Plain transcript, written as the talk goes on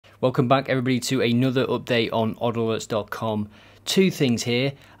Welcome back everybody to another update on oddalerts.com. Two things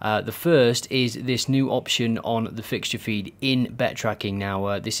here. The first is this new option on the fixture feed in bet tracking.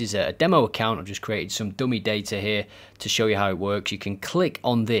 Now this is a demo account. I've just created some dummy data here to show you how it works. You can click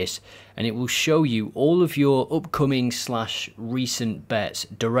on this and it will show you all of your upcoming / recent bets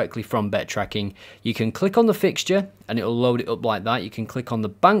directly from bet tracking. You can click on the fixture and it will load it up like that. You can click on the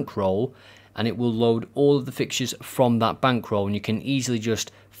bankroll and it will load all of the fixtures from that bankroll, and you can easily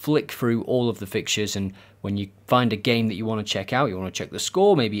just flick through all of the fixtures, and when you find a game that you want to check out, you want to check the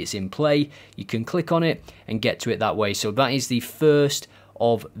score, maybe it's in play, you can click on it and get to it that way. So that is the first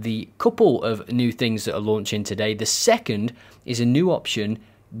of the couple of new things that are launching today. The second is a new option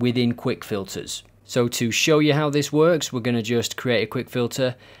within quick filters. So to show you how this works, we're going to just create a quick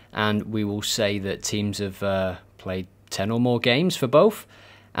filter and we will say that teams have played 10 or more games for both.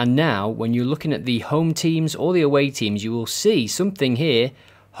 And now when you're looking at the home teams or the away teams, you will see something here: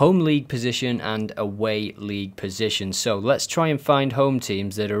 home league position and away league position. So let's try and find home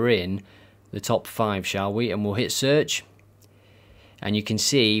teams that are in the top 5, shall we? And we'll hit search. And you can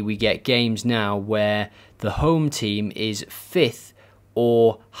see we get games now where the home team is 5th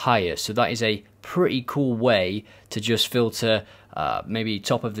or higher. So that is a pretty cool way to just filter maybe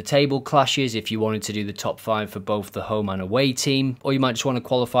top of the table clashes if you wanted to do the top 5 for both the home and away team, or you might just want to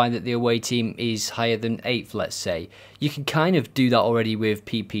qualify that the away team is higher than 8th, let's say. You can kind of do that already with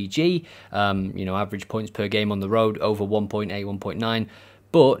PPG, you know, average points per game on the road over 1.8, 1.9.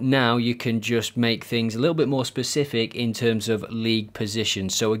 But now you can just make things a little bit more specific in terms of league position.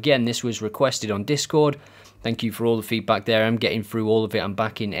 So again, this was requested on Discord. Thank you for all the feedback there. I'm getting through all of it. I'm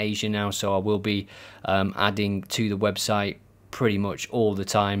back in Asia now, so I will be adding to the website pretty much all the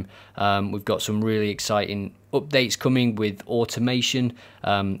time. We've got some really exciting updates coming with automation,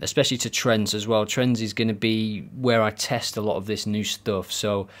 especially to Trends as well. Trends is going to be where I test a lot of this new stuff,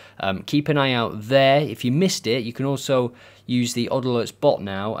 so keep an eye out there. If you missed it, you can also use the Odd Alerts bot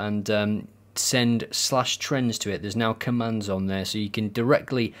now and send /trends to it. There's now commands on there, so you can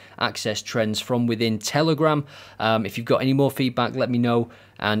directly access trends from within Telegram. If you've got any more feedback, let me know,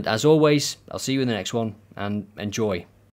 and as always, I'll see you in the next one, and enjoy.